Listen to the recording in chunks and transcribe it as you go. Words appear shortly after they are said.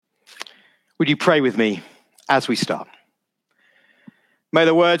Would you pray with me as we start? May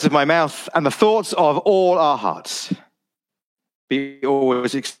the words of my mouth and the thoughts of all our hearts be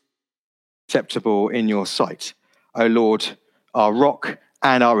always acceptable in your sight, O Lord, our rock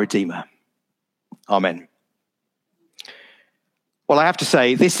and our Redeemer. Amen. Well, I have to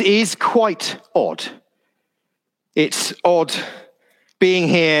say, this is quite odd. It's odd being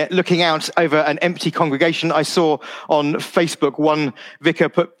here looking out over an empty congregation. I saw on Facebook one vicar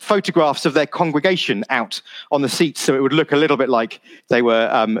put photographs of their congregation out on the seats so it would look a little bit like they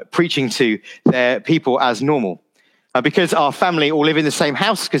were preaching to their people as normal. Because our family all live in the same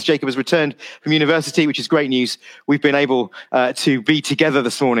house, because Jacob has returned from university, which is great news, we've been able to be together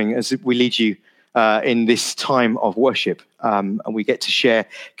this morning as we lead you in this time of worship. And we get to share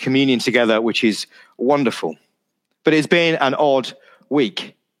communion together, which is wonderful. But it's been an odd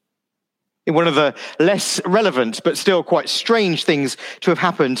week. In one of the less relevant but still quite strange things to have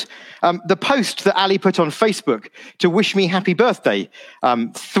happened, the post that Ali put on Facebook to wish me happy birthday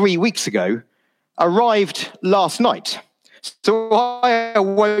 3 weeks ago arrived last night. So I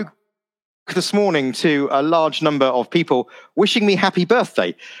awoke this morning to a large number of people wishing me happy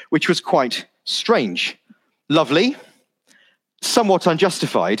birthday, which was quite strange. Lovely, somewhat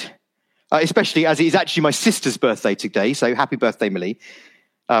unjustified, especially as it is actually my sister's birthday today, so happy birthday, Millie.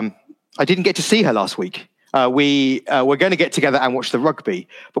 I didn't get to see her last week. We were going to get together and watch the rugby,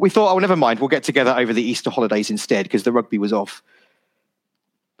 but we thought, oh, never mind, we'll get together over the Easter holidays instead, because the rugby was off.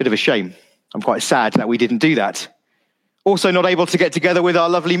 Bit of a shame. I'm quite sad that we didn't do that. Also not able to get together with our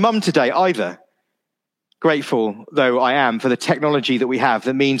lovely mum today either. Grateful, though, I am for the technology that we have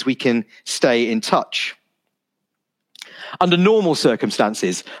that means we can stay in touch. Under normal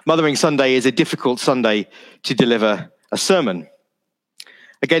circumstances, Mothering Sunday is a difficult Sunday to deliver a sermon.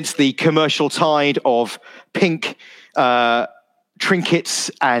 Against the commercial tide of pink trinkets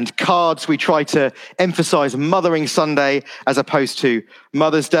and cards, we try to emphasize Mothering Sunday as opposed to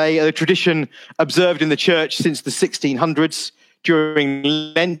Mother's Day, a tradition observed in the church since the 1600s during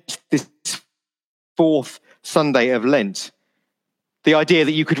Lent, this fourth Sunday of Lent. The idea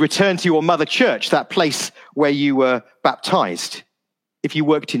that you could return to your mother church, that place where you were baptized, if you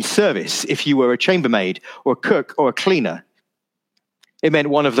worked in service, if you were a chambermaid or a cook or a cleaner. It meant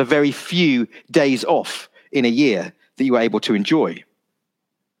one of the very few days off in a year that you were able to enjoy.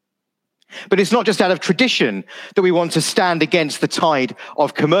 But it's not just out of tradition that we want to stand against the tide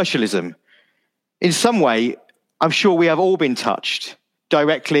of commercialism. In some way, I'm sure we have all been touched,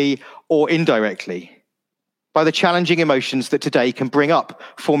 directly or indirectly, by the challenging emotions that today can bring up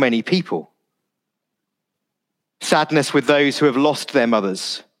for many people. Sadness with those who have lost their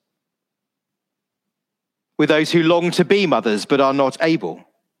mothers, with those who long to be mothers but are not able,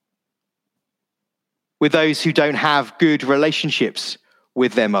 with those who don't have good relationships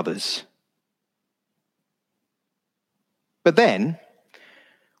with their mothers. But then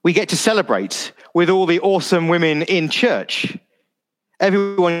we get to celebrate with all the awesome women in church.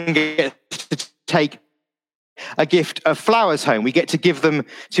 Everyone gets to take a gift of flowers home. We get to give them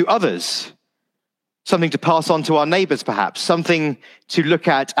to others. Something to pass on to our neighbours, perhaps. Something to look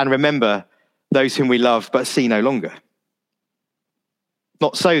at and remember those whom we love but see no longer.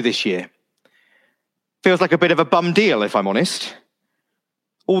 Not so this year. Feels like a bit of a bum deal, if I'm honest.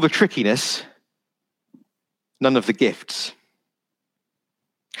 All the trickiness, none of the gifts.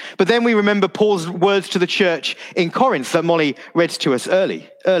 But then we remember Paul's words to the church in Corinth that Molly read to us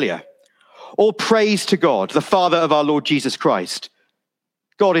earlier. All praise to God, the Father of our Lord Jesus Christ.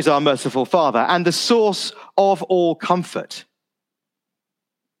 God is our merciful Father and the source of all comfort.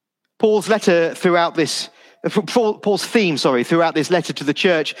 Paul's theme, throughout this letter to the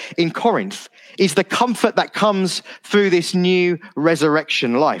church in Corinth is the comfort that comes through this new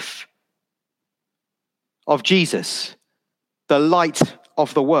resurrection life of Jesus, the light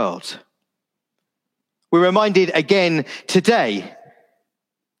of the world. We're reminded again today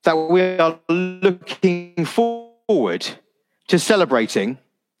that we are looking forward to celebrating,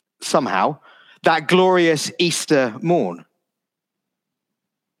 somehow, that glorious Easter morn.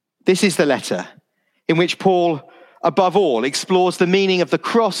 This is the letter in which Paul, above all, explores the meaning of the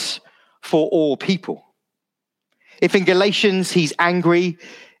cross for all people. If in Galatians he's angry,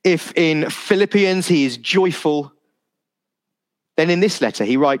 if in Philippians he is joyful, then in this letter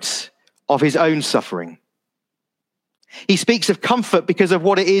he writes of his own suffering. He speaks of comfort because of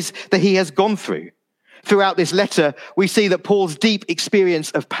what it is that he has gone through. Throughout this letter, we see that Paul's deep experience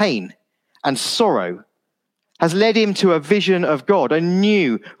of pain and sorrow has led him to a vision of God, a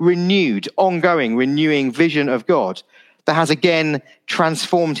new, renewed, ongoing, renewing vision of God that has again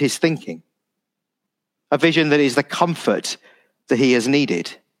transformed his thinking. A vision that is the comfort that he has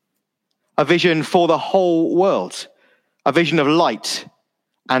needed. a vision for the whole world, a vision of light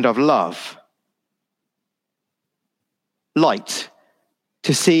and of love. Light,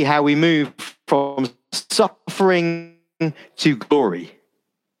 to see how we move from suffering to glory.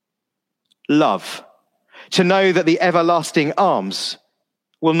 Love, to know that the everlasting arms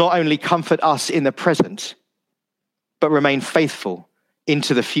will not only comfort us in the present, but remain faithful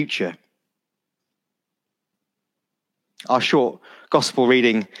into the future. Our short gospel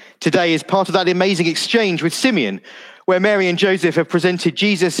reading today is part of that amazing exchange with Simeon, where Mary and Joseph have presented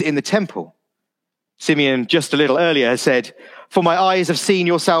Jesus in the temple. Simeon, just a little earlier, has said, "For my eyes have seen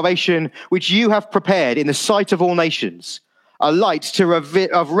your salvation, which you have prepared in the sight of all nations, a light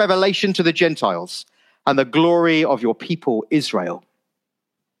of revelation to the Gentiles, and the glory of your people Israel."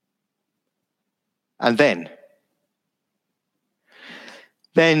 And then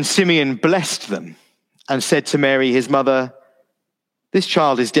Simeon blessed them and said to Mary, his mother, "This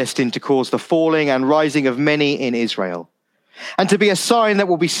child is destined to cause the falling and rising of many in Israel, and to be a sign that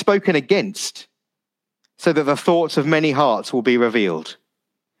will be spoken against, so that the thoughts of many hearts will be revealed.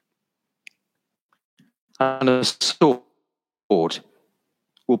 And a sword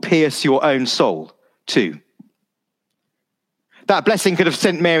will pierce your own soul too." That blessing could have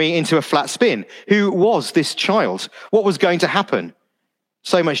sent Mary into a flat spin. Who was this child? What was going to happen?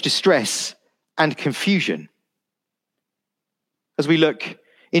 So much distress and confusion. As we look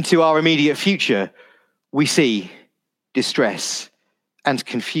into our immediate future, we see distress and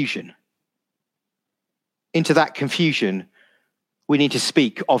confusion. Into that confusion, we need to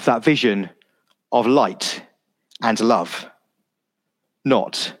speak of that vision of light and love,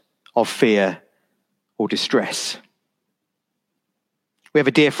 not of fear or distress. We have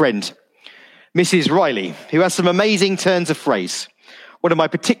a dear friend, Mrs. Riley, who has some amazing turns of phrase. One of my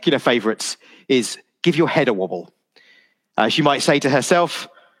particular favourites is "give your head a wobble." She might say to herself,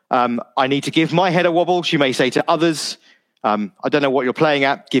 "I need to give my head a wobble." She may say to others, "I don't know what you're playing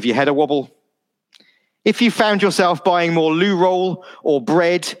at, give your head a wobble." If you found yourself buying more loo roll or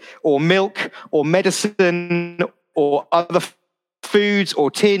bread or milk or medicine or other foods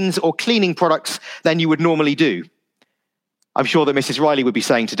or tins or cleaning products than you would normally do, I'm sure that Mrs. Riley would be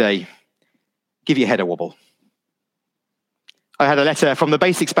saying today, "give your head a wobble." I had a letter from the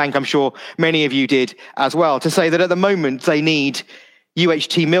Basics Bank, I'm sure many of you did as well, to say that at the moment they need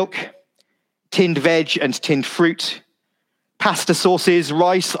UHT milk, tinned veg and tinned fruit, pasta sauces,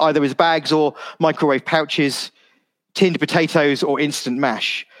 rice, either as bags or microwave pouches, tinned potatoes or instant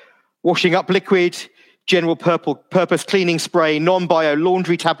mash, washing up liquid, general purpose cleaning spray, non-bio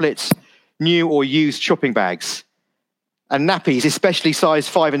laundry tablets, new or used shopping bags, and nappies, especially size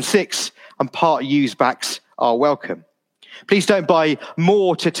 5 and 6, and part used backs are welcome. Please don't buy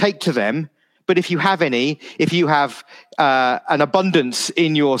more to take to them, but if you have any, if you have an abundance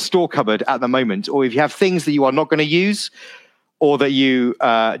in your store cupboard at the moment, or if you have things that you are not going to use or that you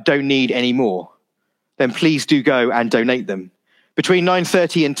don't need anymore, then please do go and donate them. Between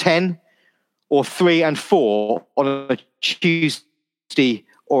 9:30 and 10, or 3 and 4 on a Tuesday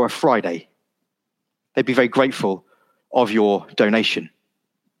or a Friday. They'd be very grateful of your donation.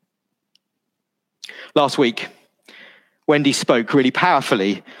 Last week, Wendy spoke really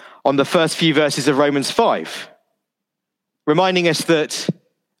powerfully on the first few verses of Romans 5, reminding us that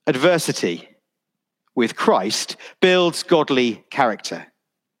adversity with Christ builds godly character,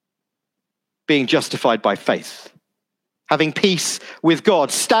 being justified by faith, having peace with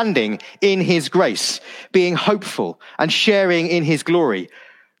God, standing in his grace, being hopeful and sharing in his glory,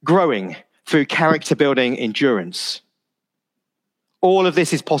 growing through character-building endurance. All of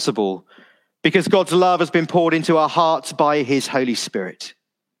this is possible because God's love has been poured into our hearts by his Holy Spirit.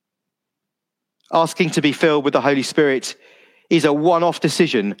 Asking to be filled with the Holy Spirit is a one-off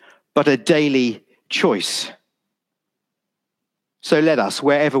decision, but a daily choice. So let us,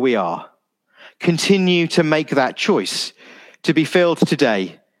 wherever we are, continue to make that choice to be filled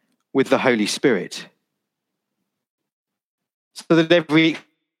today with the Holy Spirit. So that every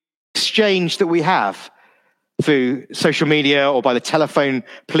exchange that we have through social media or by the telephone,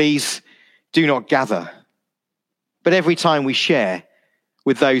 please do not gather. But every time we share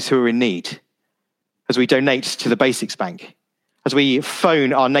with those who are in need, as we donate to the Basics Bank, as we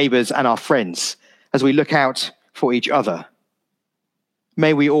phone our neighbours and our friends, as we look out for each other,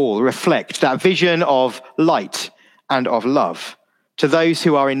 may we all reflect that vision of light and of love to those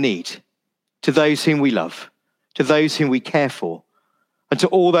who are in need, to those whom we love, to those whom we care for, and to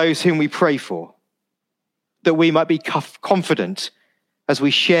all those whom we pray for, that we might be confident as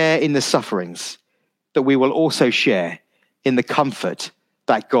we share in the sufferings, that we will also share in the comfort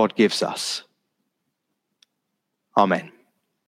that God gives us. Amen.